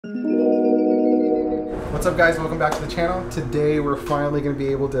What's up guys, welcome back to the channel. Today we're finally going to be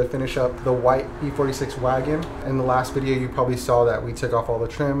able to finish up the white E46 wagon. In the last video you probably saw that we took off all the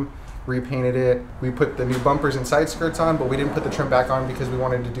trim, repainted it. We put the new bumpers and side skirts on, but we didn't put the trim back on because we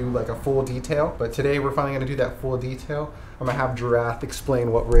wanted to do like a full detail. But today we're finally going to do that full detail. I'm going to have Jirath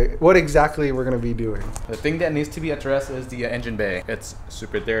explain what exactly we're going to be doing. The thing that needs to be addressed is the engine bay. It's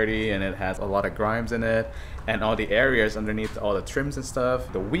super dirty and it has a lot of grimes in it, and all the areas underneath all the trims and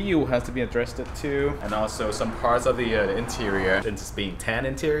stuff. The wheel has to be addressed too, and also some parts of the interior, and just being tan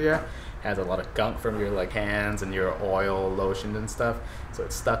interior, has a lot of gunk from your like hands and your oil, lotion and stuff, so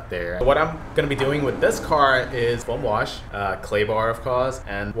it's stuck there. What I'm gonna be doing with this car is foam wash, clay bar of course,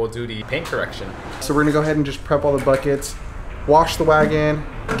 and we'll do the paint correction. So we're gonna go ahead and just prep all the buckets, wash the wagon,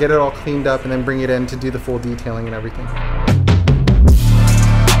 get it all cleaned up, and then bring it in to do the full detailing and everything.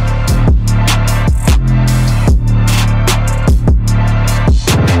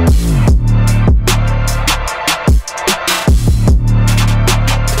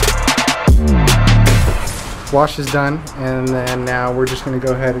 Wash is done, and then now we're just going to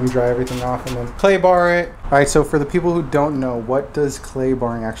go ahead and dry everything off and then clay bar it. All right, so for the people who don't know, what does clay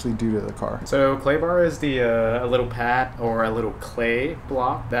barring actually do to the car? So clay bar is the a little pad or a little clay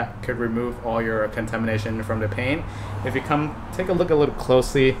block that could remove all your contamination from the paint. If you take a look a little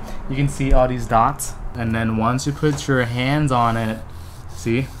closely, you can see all these dots, and then once you put your hands on it,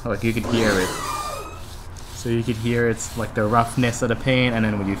 see, like you can hear it. So you could hear it's like the roughness of the paint, and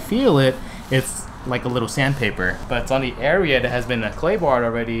then when you feel it, it's like a little sandpaper. But it's on the area that has been clay barred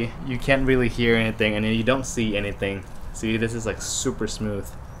already, you can't really hear anything, and then you don't see anything. See, this is like super smooth.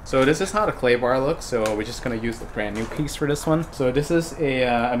 So this is how the clay bar looks. So we're just gonna use the brand new piece for this one. So this is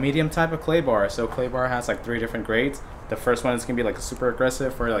a medium type of clay bar. So clay bar has like 3 different grades. The first one is gonna be like a super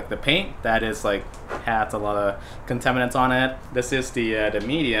aggressive for like the paint that is like has a lot of contaminants on it. This is the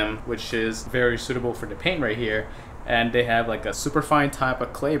medium, which is very suitable for the paint right here. And they have like a super fine type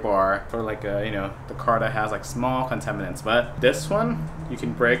of clay bar for like you know, the car that has like small contaminants. But this one, you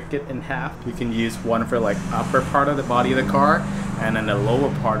can break it in half. You can use one for like upper part of the body of the car, and then the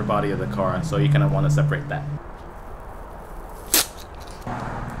lower part of the body of the car. So you kind of want to separate that.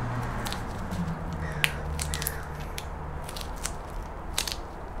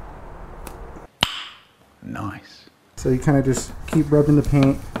 Nice. So you kind of just keep rubbing the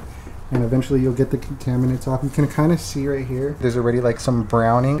paint, and eventually you'll get the contaminants off. You can kind of see right here, there's already like some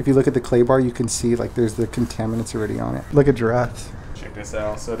browning. If you look at the clay bar, you can see like there's the contaminants already on it. Look at Jirath. Check this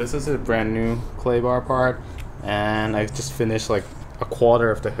out. So this is a brand new clay bar part, and I just finished like a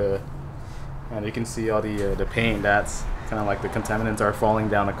quarter of the hood. And you can see all the paint, that's kind of like the contaminants are falling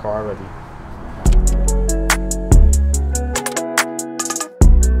down the car already.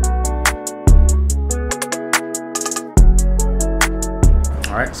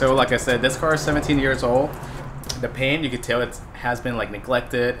 Alright, so like I said, this car is 17 years old. The paint, you can tell it has been like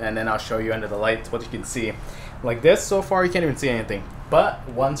neglected, and then I'll show you under the lights what you can see. Like this, so far you can't even see anything. But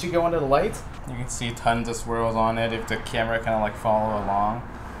once you go under the lights, you can see tons of swirls on it if the camera kind of like follow along.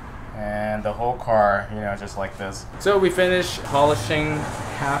 And the whole car, you know, just like this. So we finished polishing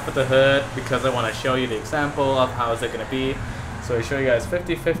half of the hood because I want to show you the example of how is it going to be. So I show you guys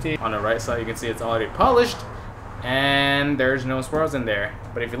 50-50. On the right side, you can see it's already polished, and there's no swirls in there.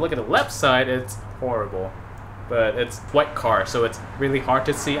 But if you look at the left side, it's horrible. But it's white car, so it's really hard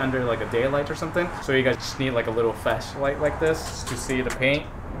to see under like a daylight or something. So you guys just need like a little flashlight like this to see the paint.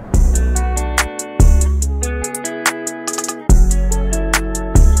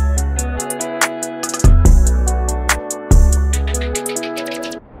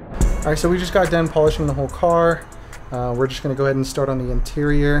 Alright, so we just got done polishing the whole car. We're just gonna go ahead and start on the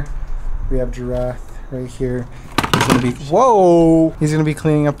interior. We have Jirath right here. He's gonna be, whoa! He's gonna be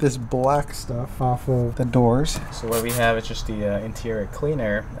cleaning up this black stuff off of the doors. So what we have is just the interior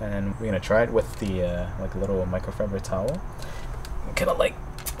cleaner, and we're gonna try it with the like little microfiber towel. Kind of like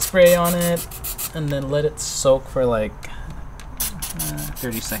spray on it, and then let it soak for like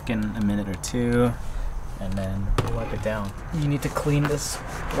 30 seconds, a minute or two, and then we'll wipe it down. You need to clean this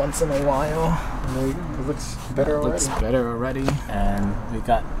once in a while. It looks better already. Looks better already, and we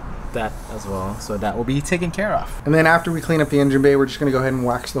got that as well, so that will be taken care of. And then after we clean up the engine bay, we're just gonna go ahead and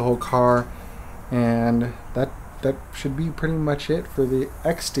wax the whole car, and that should be pretty much it for the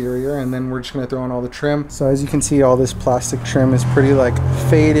exterior. And then we're just gonna throw in all the trim. So as you can see, all this plastic trim is pretty like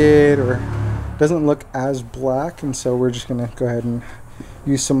faded or doesn't look as black, and so we're just gonna go ahead and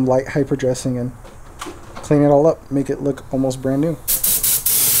use some light hyper dressing and clean it all up, make it look almost brand new.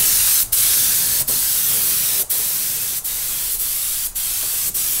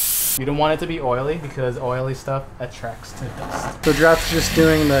 You don't want it to be oily because oily stuff attracts to dust. So Jirath's just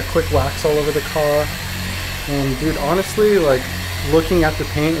doing the quick wax all over the car. And dude, honestly, like looking at the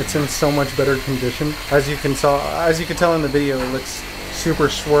paint, it's in so much better condition. As you can tell in the video, it looks super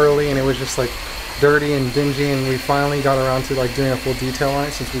swirly and it was just like dirty and dingy, and we finally got around to like doing a full detail on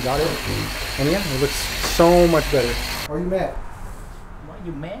it since we got it. And yeah, it looks so much better. Why are you mad? Why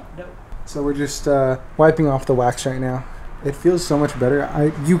you mad though? So we're just wiping off the wax right now. It feels so much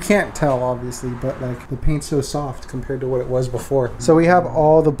better. You can't tell obviously, but like the paint's so soft compared to what it was before. So we have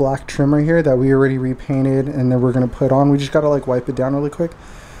all the black trim right here that we already repainted and then we're gonna put on. We just gotta like wipe it down really quick.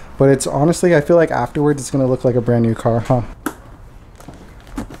 But it's honestly, I feel like afterwards it's gonna look like a brand new car, huh?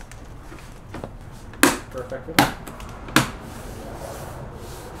 Perfect.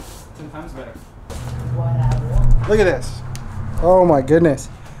 10 times better. Look at this. Oh my goodness.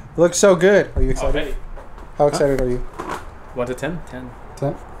 It looks so good. Are you excited? Already? How excited are you? 1 to 10? 10.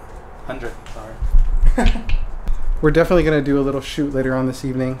 10? 100. Sorry. We're definitely going to do a little shoot later on this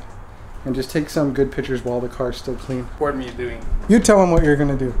evening and just take some good pictures while the car's still clean. Record me doing. You tell them what you're going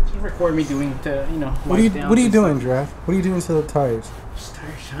to do. Just record me doing to, you know, What are you doing, Jirath? What are you doing to the tires? Just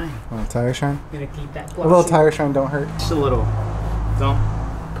tire shine. Oh, tire shine? Gotta keep that A little tire shine don't hurt. Just a little. Don't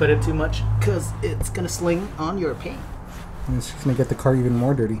put it too much because it's going to sling on your paint. And it's going to get the car even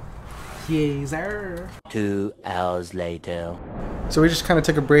more dirty. Yes, sir. 2 hours later. So we just kind of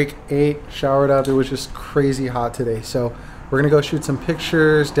took a break, ate, showered up. It was just crazy hot today. So we're going to go shoot some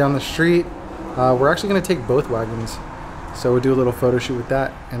pictures down the street. We're actually going to take both wagons. So we'll do a little photo shoot with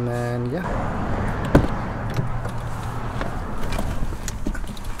that. And then, yeah.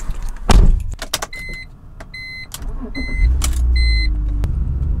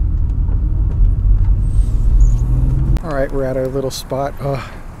 All right, we're at our little spot.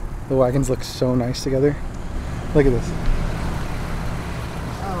 Oh, the wagons look so nice together. Look at this.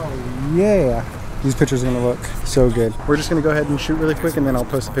 Oh yeah. These pictures are gonna look so good. We're just gonna go ahead and shoot really quick and then I'll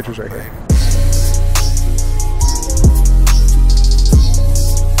post the pictures right here.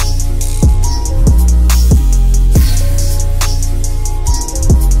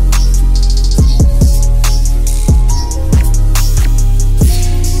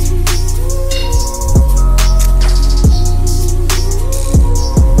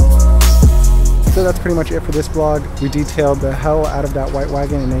 So that's pretty much it for this vlog. We detailed the hell out of that white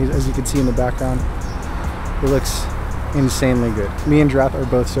wagon, and as you can see in the background, it looks insanely good. Me and Jirath are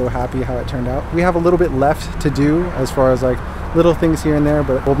both so happy how it turned out. We have a little bit left to do as far as like little things here and there,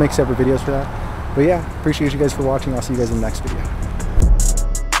 but we'll make separate videos for that. But yeah, appreciate you guys for watching. I'll see you guys in the next video.